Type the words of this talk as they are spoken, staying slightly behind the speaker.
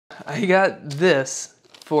I got this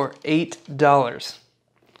for $8.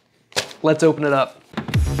 Let's open it up.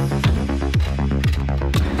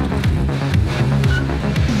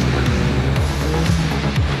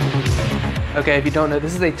 Okay, if you don't know,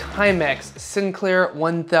 this is a Timex Sinclair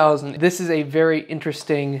 1000. This is a very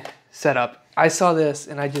interesting setup. I saw this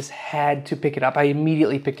and I just had to pick it up. I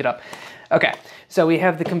immediately picked it up. Okay, so we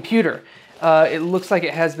have the computer. It looks like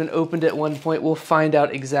it has been opened at one point. We'll find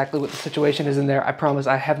out exactly what the situation is in there. I promise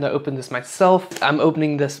I have not opened this myself. I'm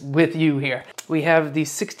opening this with you here. We have the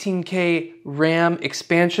 16K RAM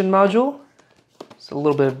expansion module. It's a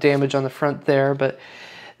little bit of damage on the front there, but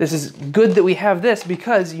this is good that we have this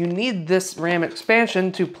because you need this RAM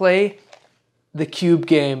expansion to play the Cube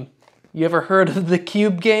game. You ever heard of the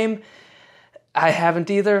Cube game? I haven't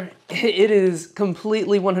either. It is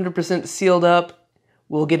completely 100% sealed up.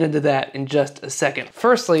 We'll get into that in just a second.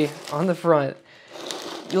 Firstly, on the front,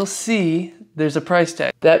 you'll see there's a price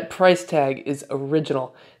tag. That price tag is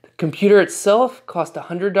original. The computer itself cost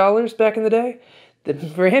 $100 back in the day. The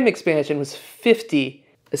RAM expansion was $50.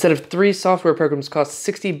 A set of 3 software programs cost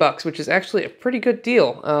 $60, which is actually a pretty good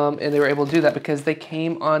deal. And they were able to do that because they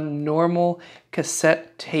came on normal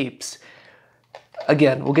cassette tapes.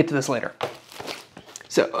 Again, we'll get to this later.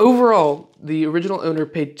 So overall, the original owner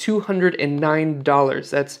paid $209.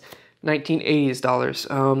 That's 1980s dollars.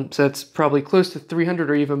 So that's probably close to $300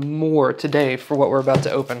 or even more today for what we're about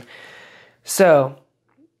to open. So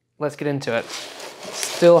let's get into it.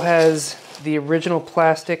 Still has the original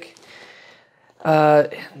plastic.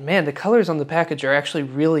 Man, the colors on the package are actually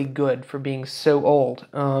really good for being so old.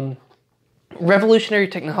 Revolutionary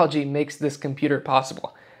technology makes this computer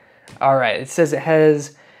possible. All right, it says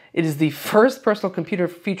it is the first personal computer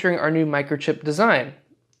featuring our new microchip design.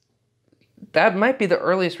 That might be the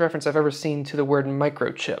earliest reference I've ever seen to the word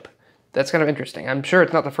microchip. That's kind of interesting. I'm sure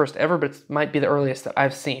it's not the first ever, but it might be the earliest that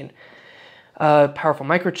I've seen. Powerful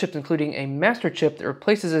microchips, including a master chip that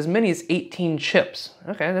replaces as many as 18 chips.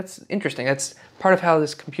 Okay, that's interesting. That's part of how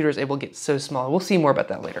this computer is able to get so small. We'll see more about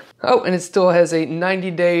that later. Oh, and it still has a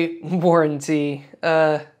 90-day warranty.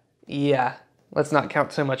 Yeah, let's not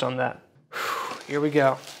count so much on that. Whew, here we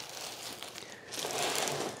go.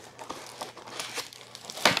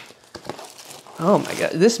 Oh my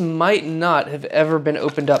God, this might not have ever been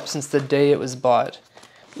opened up since the day it was bought.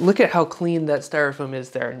 Look at how clean that styrofoam is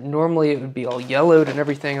there. Normally it would be all yellowed and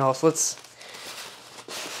everything else. This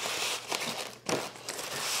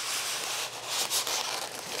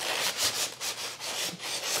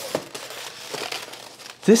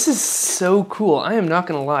is so cool. I am not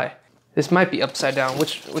gonna lie. This might be upside down.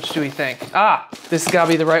 Which do we think? Ah, this has gotta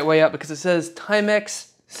be the right way up because it says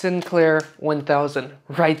Timex Sinclair 1000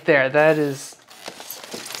 right there.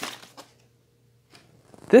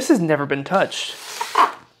 This has never been touched.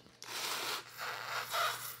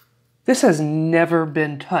 This has never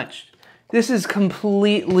been touched. This is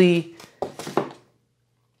brand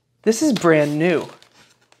new.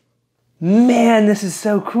 Man, this is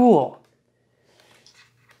so cool.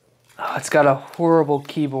 Oh, it's got a horrible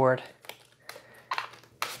keyboard.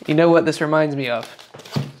 You know what this reminds me of?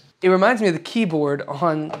 It reminds me of the keyboard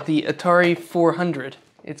on the Atari 400.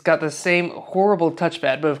 It's got the same horrible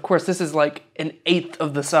touchpad, but of course this is like an 1/8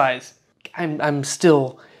 of the size. I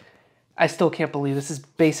still can't believe this is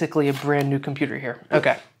basically a brand new computer here.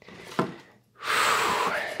 Okay.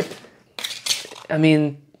 I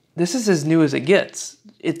mean, this is as new as it gets.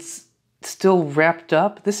 It's still wrapped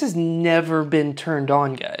up. This has never been turned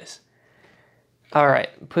on, guys. All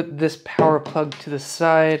right, put this power plug to the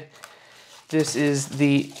side. This is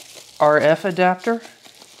the RF adapter.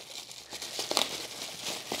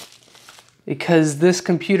 Because this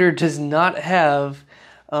computer does not have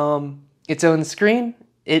its own screen,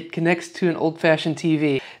 it connects to an old-fashioned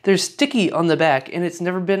TV. There's sticky on the back, and it's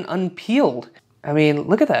never been unpeeled. I mean,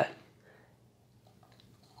 look at that.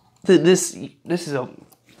 This is a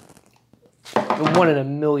 1 in a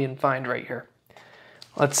million find right here.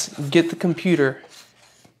 Let's get the computer.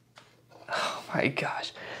 Oh my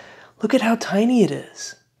gosh. Look at how tiny it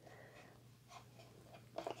is.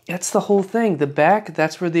 That's the whole thing. The back,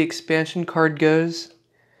 that's where the expansion card goes.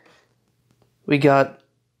 We got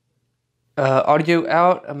audio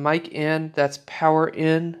out, a mic in, that's power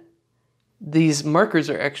in. These markers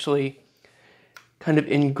are actually kind of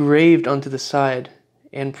engraved onto the side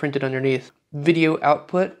and printed underneath. Video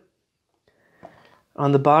output.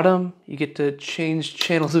 On the bottom, you get to change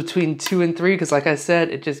channels between 2 and 3 because like I said,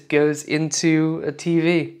 it just goes into a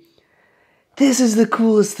TV. This is the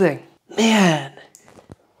coolest thing. Man.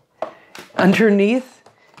 Underneath,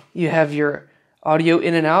 you have your audio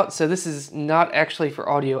in and out. So this is not actually for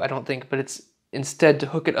audio, I don't think, but it's instead to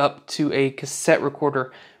hook it up to a cassette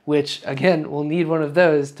recorder which again, we'll need one of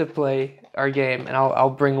those to play our game, and I'll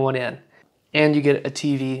bring one in. And you get a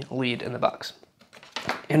TV lead in the box.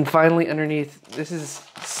 And finally underneath, this is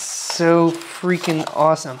so freaking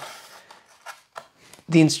awesome.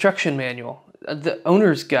 The instruction manual, the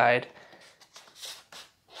owner's guide.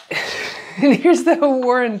 And here's the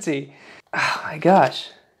warranty. Oh my gosh.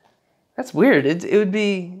 That's weird. It would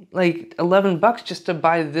be like 11 bucks just to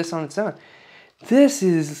buy this on its own. This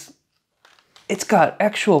is, it's got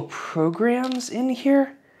actual programs in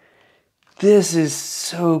here. This is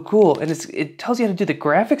so cool. And it tells you how to do the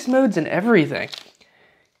graphics modes and everything.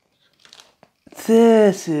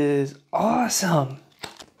 This is awesome.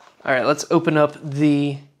 All right, let's open up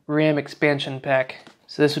the RAM expansion pack.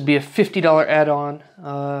 So this would be a $50 add-on.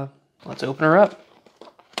 Let's open her up.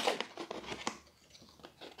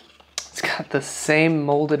 It's got the same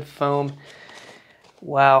molded foam.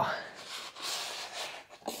 Wow.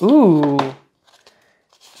 Ooh.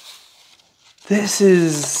 This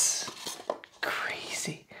is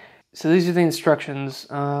crazy. So these are the instructions.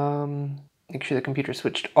 Make sure the computer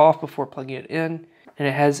switched off before plugging it in. And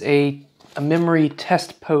it has a memory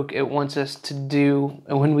test poke it wants us to do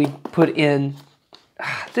when we put in.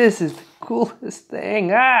 This is the coolest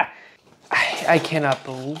thing. I cannot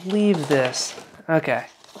believe this. Okay,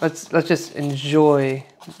 let's just enjoy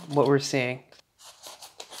what we're seeing.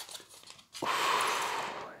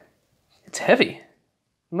 It's heavy.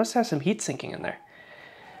 It must have some heat sinking in there.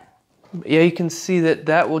 But yeah, you can see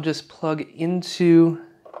that will just plug into.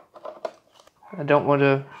 I don't want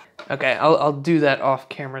to. Okay, I'll do that off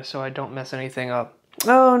camera so I don't mess anything up.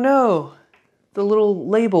 Oh no, the little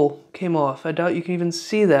label came off. I doubt you can even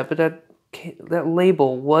see that, but that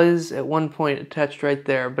label was at one point attached right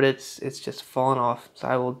there, but it's just fallen off. So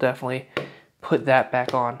I will definitely put that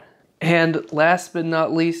back on. And last but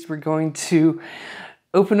not least, we're going to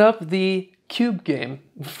open up the Cube game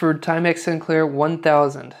for Timex Sinclair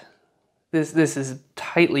 1000. This is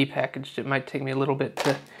tightly packaged. It might take me a little bit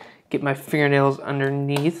to get my fingernails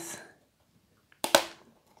underneath.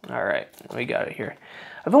 All right, we got it here.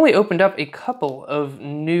 I've only opened up a couple of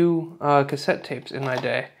new cassette tapes in my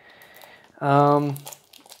day. So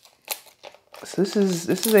this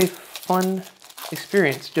is a fun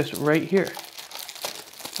experience just right here.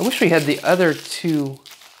 I wish we had the other two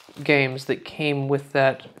games that came with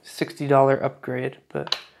that $60 upgrade,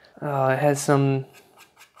 but it has some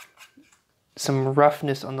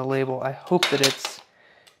roughness on the label. I hope that it's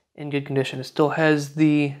in good condition. It still has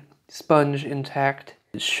the sponge intact.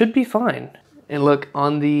 It should be fine. And look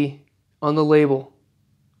on the label,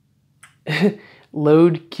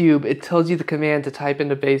 load cube. It tells you the command to type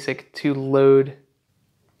into BASIC to load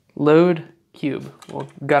cube. Well,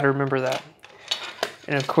 gotta remember that.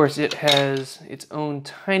 And of course it has its own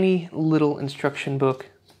tiny little instruction book.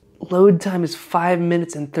 Load time is 5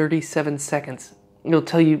 minutes and 37 seconds. It'll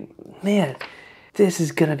tell you, man, this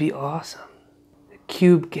is gonna be awesome. A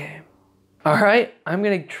Cube game. All right, I'm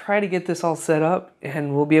gonna try to get this all set up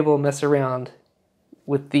and we'll be able to mess around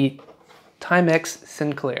with the Timex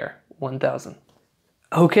Sinclair 1000.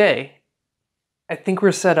 Okay, I think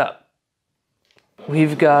we're set up.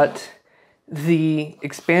 We've got the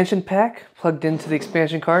expansion pack plugged into the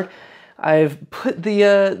expansion card. I've put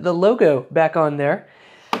the logo back on there.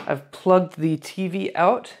 I've plugged the TV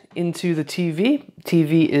out into the TV.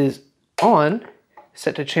 TV is on,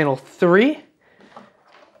 set to channel 3.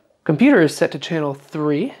 Computer is set to channel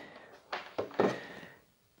 3.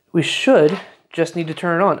 We should just need to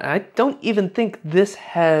turn it on. I don't even think this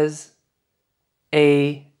has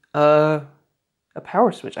a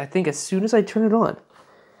power switch. I think as soon as I turn it on,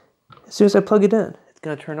 as soon as I plug it in, it's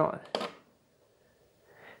gonna turn on.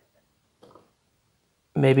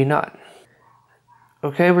 Maybe not.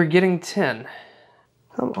 Okay, we're getting 10.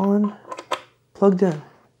 Come on, plugged in.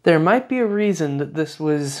 There might be a reason that this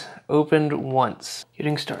was opened once.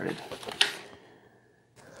 Getting started.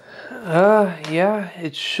 Yeah,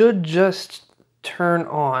 it should just turn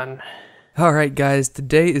on. All right, guys,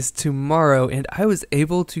 today is tomorrow, and I was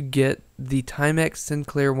able to get the Timex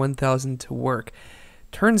Sinclair 1000 to work.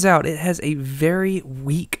 Turns out it has a very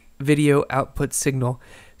weak video output signal.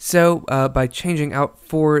 So by changing out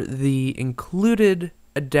for the included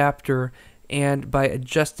adapter and by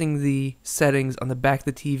adjusting the settings on the back of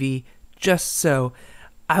the TV just so,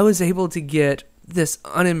 I was able to get this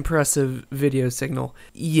unimpressive video signal.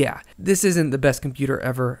 Yeah, this isn't the best computer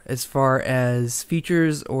ever as far as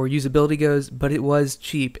features or usability goes, but it was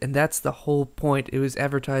cheap, and that's the whole point. It was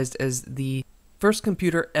advertised as the first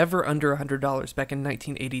computer ever under $100 back in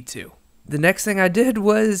 1982. The next thing I did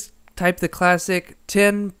was type the classic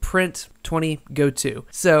 10, print, 20, go to.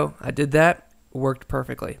 So I did that, worked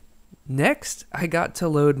perfectly. Next, I got to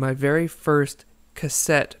load my very first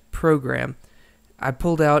cassette program. I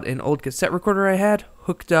pulled out an old cassette recorder I had,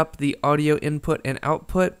 hooked up the audio input and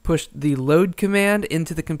output, pushed the load command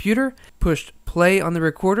into the computer, pushed play on the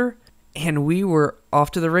recorder, and we were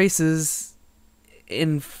off to the races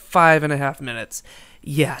in 5.5 minutes.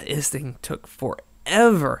 Yeah, this thing took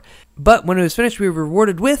forever. But when it was finished, we were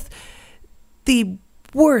rewarded with the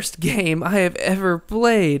worst game I have ever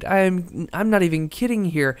played. I'm not even kidding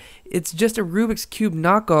here. It's just a Rubik's Cube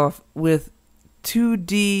knockoff with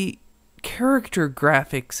 2D character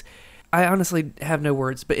graphics. I honestly have no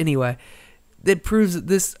words, but anyway, it proves that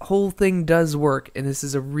this whole thing does work, and this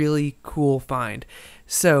is a really cool find.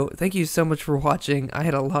 So, thank you so much for watching. I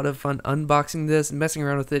had a lot of fun unboxing this, messing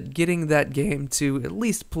around with it, getting that game to at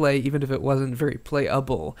least play, even if it wasn't very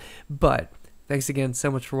playable. But, thanks again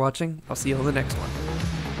so much for watching. I'll see you on the next one.